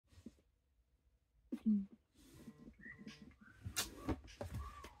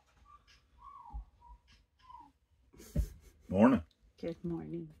Morning. Good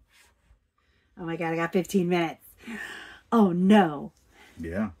morning. Oh my God, I got 15 minutes. Oh no.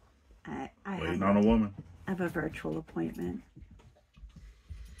 Yeah. I Waiting on a woman. I have a virtual appointment.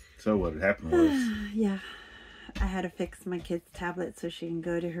 So what had happened was... Yeah. I had to fix my kid's tablet so she can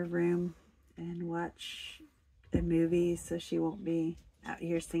go to her room and watch a movie so she won't be out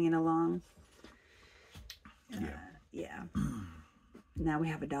here singing along. Yeah. Now we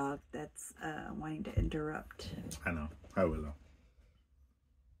have a dog that's wanting to interrupt. I know. Hi, Willow.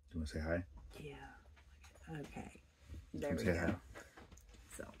 Do you want to say hi? Yeah. Okay. There we say go. Hi.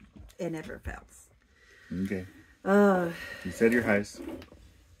 So, it never fails. Okay. You said your highs.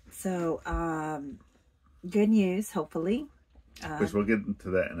 So, good news, hopefully. Which we'll get into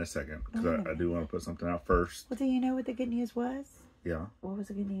that in a second. Because I do want to put something out first. Well, do you know what the good news was? Yeah. What was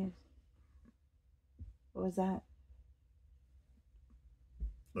the good news? What was that?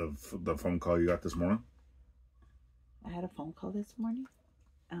 The phone call you got this morning? I had a phone call this morning?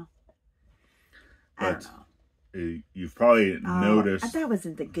 Oh. But I don't know. You've probably noticed... That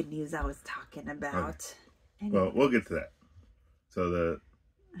wasn't the good news I was talking about. Okay. Anyway. Well, we'll get to that. So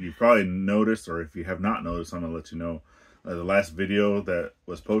you've probably noticed, or if you have not noticed, I'm going to let you know. The last video that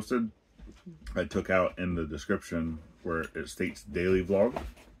was posted, I took out in the description where it states daily vlog.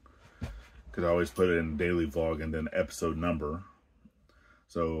 Because I always put it in daily vlog and then episode number.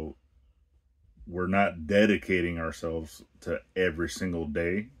 So we're not dedicating ourselves to every single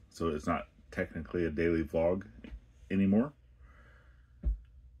day. So it's not technically a daily vlog anymore.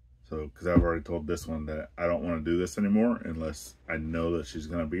 So, because I've already told this one that I don't want to do this anymore unless I know that she's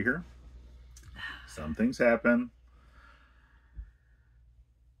going to be here. Some things happen.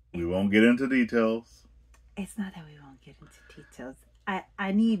 We won't get into details. It's not that we won't get into details.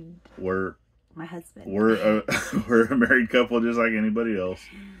 I need my husband. We're a married couple just like anybody else.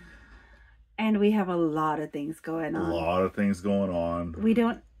 And we have a lot of things going on. A lot of things going on. We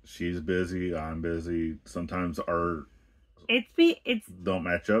don't... She's busy. I'm busy. Sometimes our... It's don't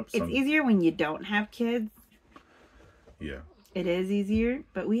match up. It's easier when you don't have kids. Yeah. It is easier,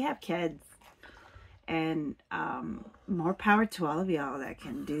 but we have kids. And more power to all of y'all that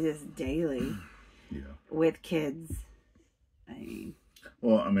can do this daily. Yeah. With kids.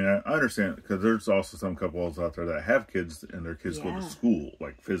 Well, I mean, I understand, because there's also some couples out there that have kids and their kids go to school,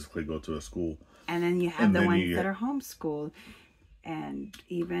 like physically go to a school. And then you have the ones that are homeschooled, and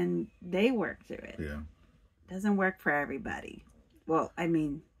even they work through it. Yeah. Doesn't work for everybody. Well, I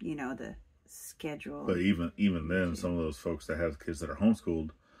mean, you know, the schedule. But even then, some of those folks that have kids that are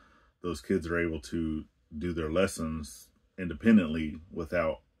homeschooled, those kids are able to do their lessons independently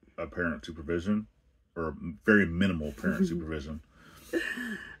without a parent supervision, or very minimal parent supervision.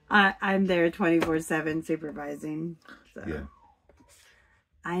 I'm there 24/7 supervising. So. Yeah.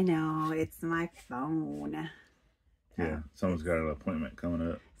 I know, it's my phone. Yeah, someone's got an appointment coming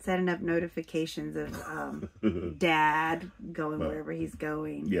up. Setting up notifications of dad going wherever he's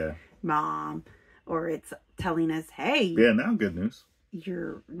going. Yeah. Mom. Or it's telling us, hey. Yeah, now good news.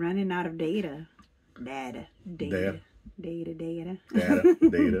 You're running out of data. Data.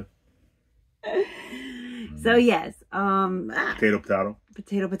 So yes. Potato.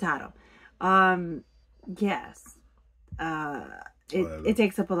 Yes. It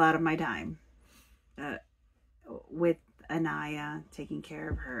takes up a lot of my time. With Anaya, taking care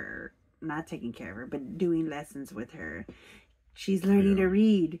of her, not taking care of her, but doing lessons with her. She's learning to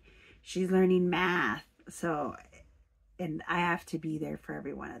read. She's learning math. So, and I have to be there for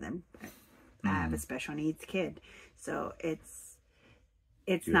every one of them. I have a special needs kid. So it's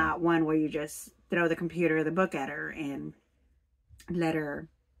not one where you just throw the computer or the book at her and let her,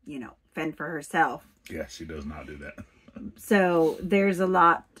 you know, fend for herself. Yeah, she does not do that. So there's a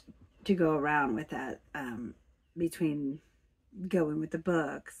lot to go around with that. Between going with the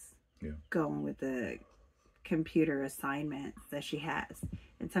books, going with the computer assignments that she has.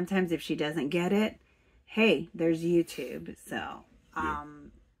 And sometimes if she doesn't get it, hey, there's YouTube. So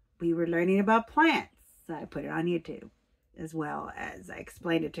we were learning about plants. So I put it on YouTube, as well as I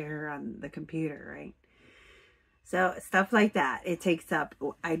explained it to her on the computer, right? So stuff like that. It takes up,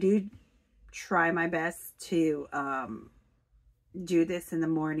 I do try my best to do this in the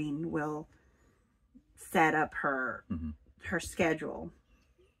morning. We'll set up her her schedule.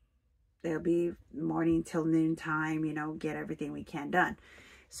 It'll be morning till noon time, you know, get everything we can done.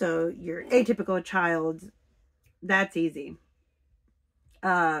 So your atypical child, that's easy.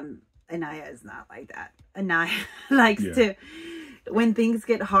 Anaya is not like that. Anaya likes to, when things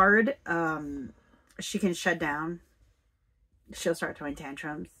get hard, she can shut down. She'll start throwing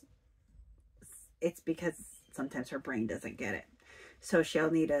tantrums. it's because sometimes her brain doesn't get it. So she'll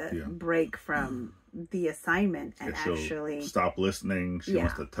need a break from the assignment and actually stop listening. She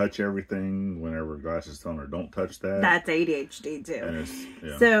wants to touch everything whenever Gladys is telling her don't touch that. That's ADHD too.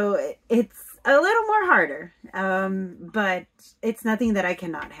 So it's a little more harder, but it's nothing that I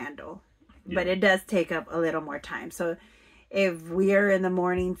cannot handle. But it does take up a little more time. So if we are in the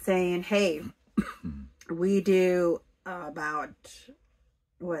morning saying, hey, we do about,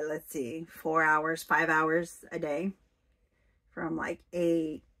 4 hours, 5 hours a day. From like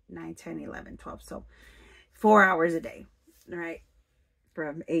 8, 9, 10, 11, 12. So 4 hours a day, right?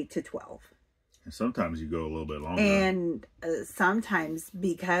 From 8 to 12. And sometimes you go a little bit longer. And sometimes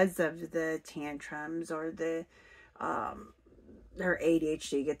because of the tantrums or the her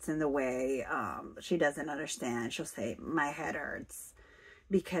ADHD gets in the way, she doesn't understand. She'll say, my head hurts,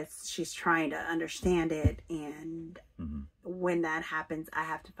 because she's trying to understand it. And when that happens, I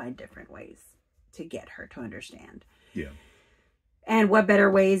have to find different ways to get her to understand. Yeah. And what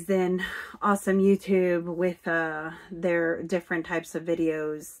better ways than awesome YouTube with their different types of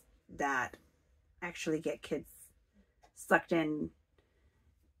videos that actually get kids sucked into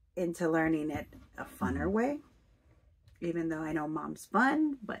learning it a funner way. Even though I know mom's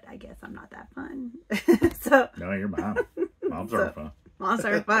fun, but I guess I'm not that fun. So no, you're mom. Moms aren't fun. Moms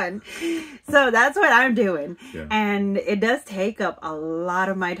are fun. So that's what I'm doing. Yeah. And it does take up a lot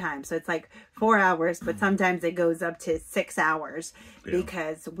of my time. So it's like 4 hours, but sometimes it goes up to 6 hours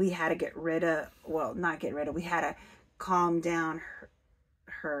because we had to get rid of, we had to calm down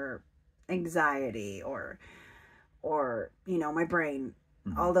her anxiety or, my brain,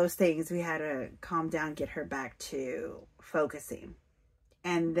 all those things. We had to calm down, get her back to focusing,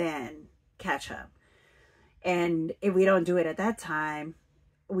 and then catch up. And if we don't do it at that time,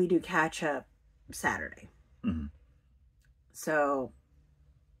 we do catch up Saturday. So,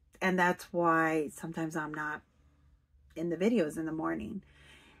 and that's why sometimes I'm not in the videos in the morning.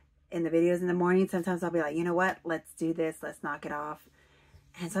 Sometimes I'll be like, you know what? Let's do this. Let's knock it off.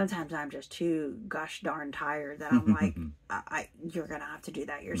 And sometimes I'm just too gosh darn tired that I'm like, you're going to have to do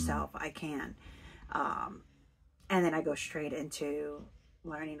that yourself. I can't. And then I go straight into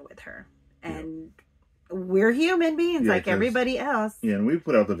learning with her. And we're human beings like everybody else. Yeah, and we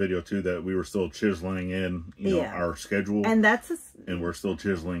put out the video too that we were still chiseling in, our schedule. And and we're still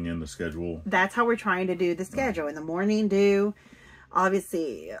chiseling in the schedule. That's how we're trying to do the schedule. In the morning,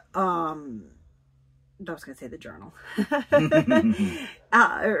 obviously, I was going to say the journal.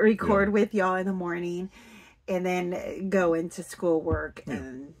 Record with y'all in the morning, and then go into schoolwork.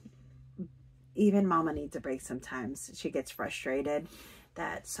 And even mama needs a break sometimes. She gets frustrated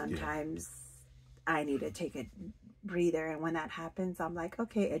that sometimes I need to take a breather. And when that happens, I'm like,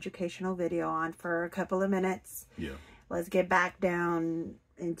 okay, educational video on for a couple of minutes. Yeah. Let's get back down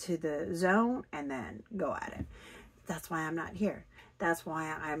into the zone and then go at it. That's why I'm not here. That's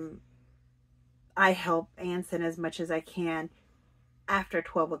why I help Anson as much as I can after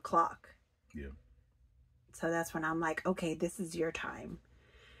 12 o'clock. Yeah. So that's when I'm like, okay, this is your time.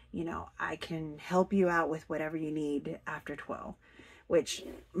 I can help you out with whatever you need after 12. Which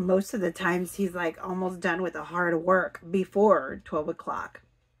most of the times he's like almost done with the hard work before 12 o'clock.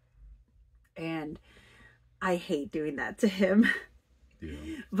 And I hate doing that to him.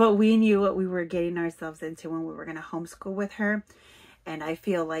 Yeah. But we knew what we were getting ourselves into when we were going to homeschool with her. And I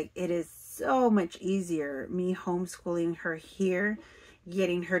feel like it is so much easier me homeschooling her here,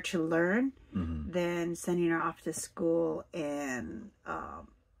 getting her to learn, than sending her off to school and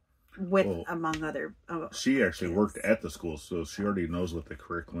among other she actually worked at the school, so she already knows what the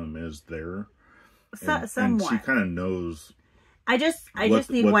curriculum is there. Somewhat. And she kind of knows. I just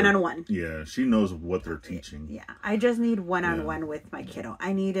need one-on-one. Yeah, she knows what they're teaching. Yeah, I just need one-on-one with my kiddo.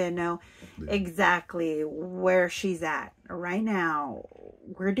 I need to know exactly where she's at. Right now,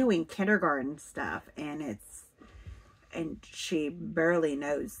 we're doing kindergarten stuff, and she barely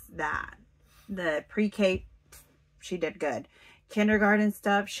knows that. The pre-K, she did good. Kindergarten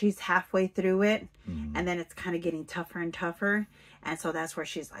stuff, she's halfway through it, and then it's kind of getting tougher and tougher. And so that's where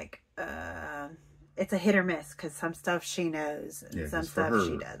she's like, it's a hit or miss, because some stuff she knows, and some stuff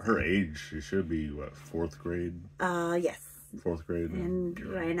she doesn't. Her age, she should be, what, 4th grade? Yes. 4th grade. And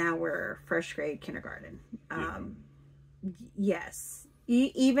right now we're 1st grade kindergarten. Yes.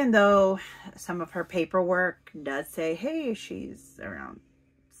 Even though some of her paperwork does say, hey, she's around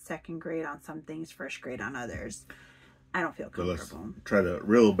 2nd grade on some things, 1st grade on others. I don't feel comfortable. So let's try to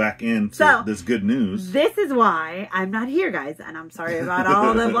reel back into this good news. This is why I'm not here, guys. And I'm sorry about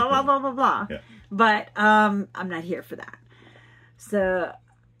all the blah, blah, blah, blah, blah. Yeah. But I'm not here for that. So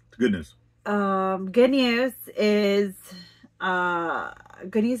good news. Good news is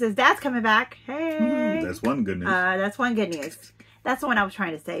good news is Dad's coming back. Hey. That's one good news. That's one good news. That's the one I was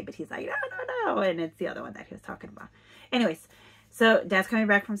trying to say, but he's like, no. And it's the other one that he was talking about. Anyways, so Dad's coming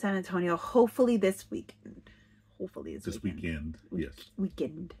back from San Antonio, hopefully this weekend. This weekend. Yes.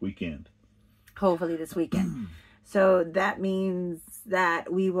 Weekend. Hopefully this weekend. So that means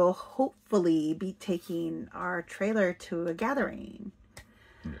that we will hopefully be taking our trailer to a gathering.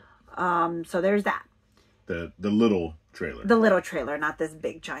 Yeah. So there's that. The little trailer. The little trailer, not this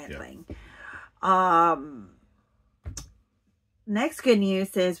big giant thing. Next good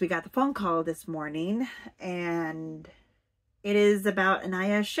news is we got the phone call this morning, and it is about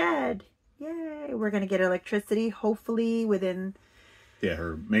Anaya's shed. Yay! We're going to get electricity, hopefully within... Yeah,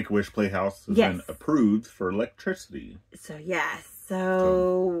 her Make-A-Wish Playhouse has been approved for electricity. So, yes.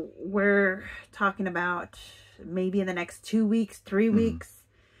 So, we're talking about maybe in the next 2 weeks, 3 weeks.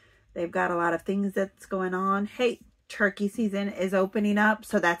 They've got a lot of things that's going on. Hey, turkey season is opening up,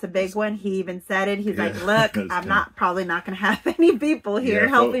 so that's a big one. He even said it. He's like, look, I'm probably not going to have any people here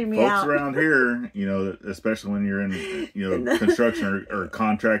helping me out. Folks around here, you know, especially when you're in, construction or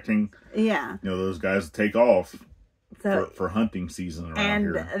contracting. Yeah. You know, those guys take off for hunting season around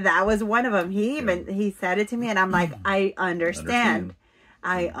here. And that was one of them. He said it to me, and I'm like, I understand.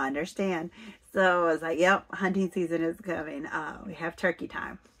 I understand. So I was like, yep, hunting season is coming. We have turkey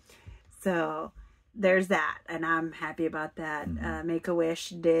time. So there's that, and I'm happy about that. Make-A-Wish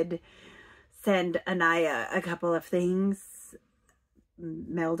did send Anaya a couple of things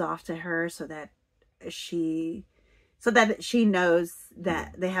mailed off to her so that she knows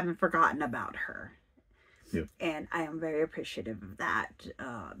that they haven't forgotten about her. Yep. And I am very appreciative of that.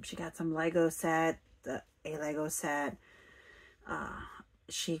 She got some Lego set, a Lego set.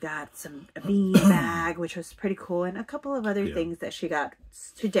 She got a bean bag, which was pretty cool, and a couple of other things that she got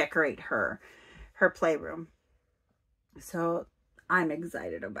to decorate her playroom. So I'm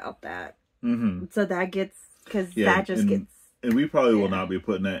excited about that. So that gets, because that just gets... And we probably will not be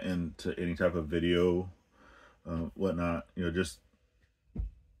putting that into any type of video, whatnot, just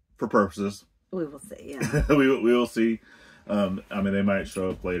for purposes. We will see, yeah. we will see. I mean, they might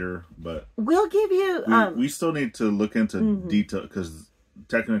show up later, but... We'll give you... we still need to look into detail, because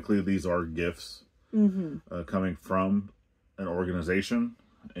technically these are gifts coming from an organization,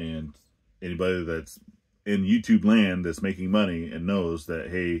 and anybody that's in YouTube land that's making money and knows that,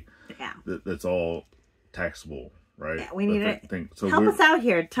 hey, that's all taxable, right? Yeah, we need to help us out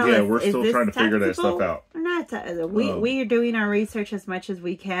here. Tell us, we're still trying to figure that stuff out. Or not. We are doing our research as much as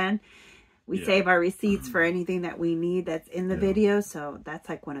we can. We save our receipts for anything that we need that's in the video. So that's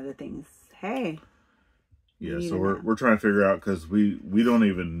like one of the things. Hey. Yeah, so we're trying to figure out, because we don't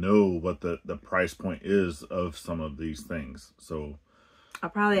even know what the price point is of some of these things. So I'll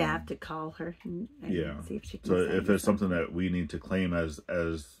probably have to call her and see if she can. So if it's something that we need to claim as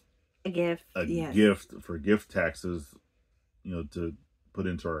a gift, gift for gift taxes, to put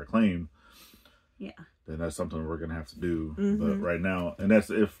into our claim, then that's something we're gonna have to do. But right now, and that's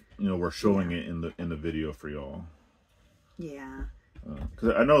if we're showing it in the video for y'all. Yeah.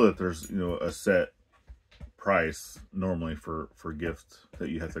 Because I know that there's a set price normally for gifts that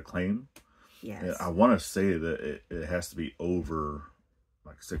you have to claim. Yes. And I want to say that it has to be over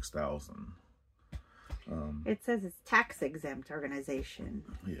like 6,000. It says it's tax exempt organization.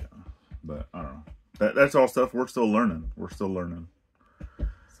 Yeah, but I don't know. That's all stuff we're still learning.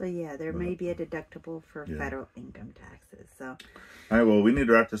 So yeah, there may be a deductible for federal income taxes. So. All right. Well, we need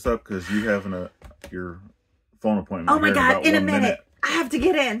to wrap this up because you have your phone appointment. Oh my God! In a minute, I have to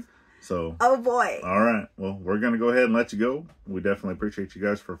get in. So. Oh boy. All right. Well, we're gonna go ahead and let you go. We definitely appreciate you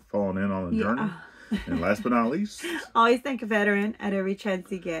guys for following in on the journey. And last but not least, always thank a veteran at every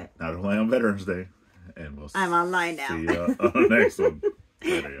chance you get. Not only on Veterans Day. And I'm online now. See you on the next one.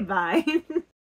 Later, Bye.